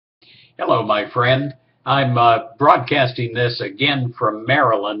Hello, my friend. I'm broadcasting this again from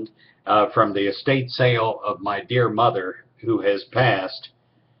Maryland, from the estate sale of my dear mother who has passed.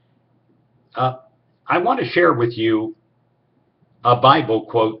 I want to share with you a Bible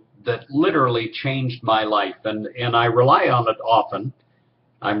quote that literally changed my life, and I rely on it often.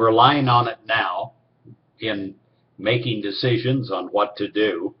 I'm relying on it now in making decisions on what to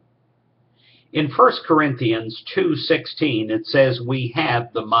do. In 1 Corinthians 2:16, it says, "We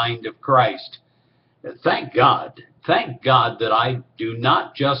have the mind of Christ." Thank God. Thank God that I do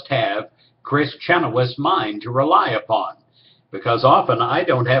not just have Chris Chenoweth's mind to rely upon, because often I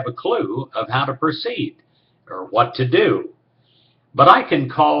don't have a clue of how to proceed or what to do. But I can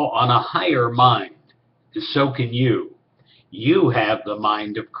call on a higher mind. So can you. You have the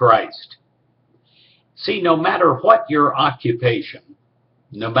mind of Christ. See, no matter what your occupation,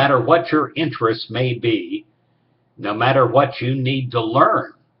 no matter what your interests may be, no matter what you need to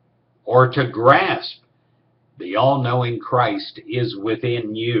learn or to grasp, the all-knowing Christ is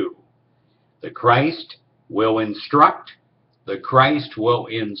within you. The Christ will instruct, the Christ will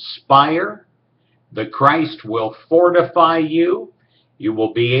inspire, the Christ will fortify you. You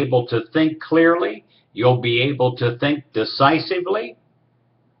will be able to think clearly, you'll be able to think decisively,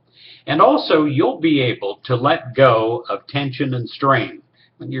 and also you'll be able to let go of tension and strain.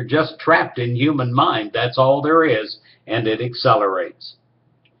 When you're just trapped in human mind, that's all there is, and it accelerates.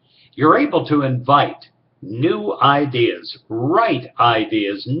 You're able to invite new ideas, right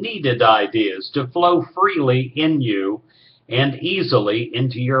ideas, needed ideas to flow freely in you and easily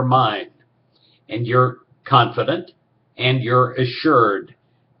into your mind. And you're confident and you're assured,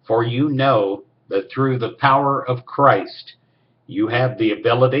 for you know that through the power of Christ, you have the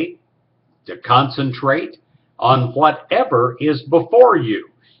ability to concentrate on whatever is before you.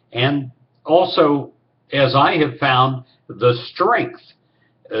 And also, as I have found, the strength,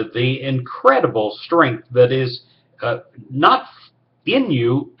 the incredible strength that is not in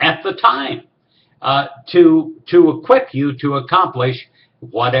you at the time to equip you to accomplish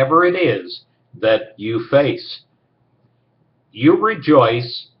whatever it is that you face. You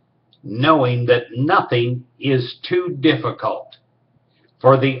rejoice knowing that nothing is too difficult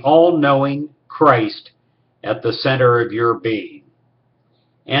for the all-knowing Christ at the center of your being.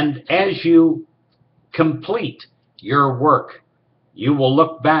 And as you complete your work, you will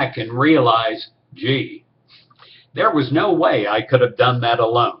look back and realize, gee, there was no way I could have done that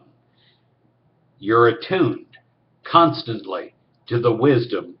alone. You're attuned constantly to the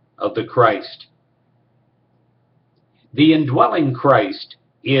wisdom of the Christ. The indwelling Christ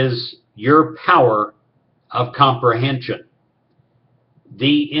is your power of comprehension.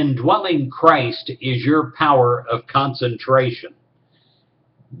 The indwelling Christ is your power of concentration.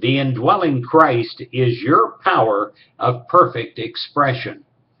 The indwelling Christ is your power of perfect expression.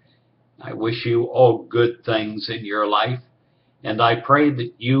 I wish you all good things in your life, and I pray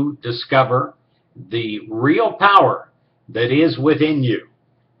that you discover the real power that is within you,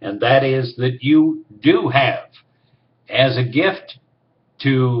 and that is that you do have, as a gift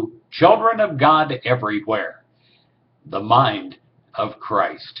to children of God everywhere, the mind of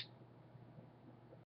Christ.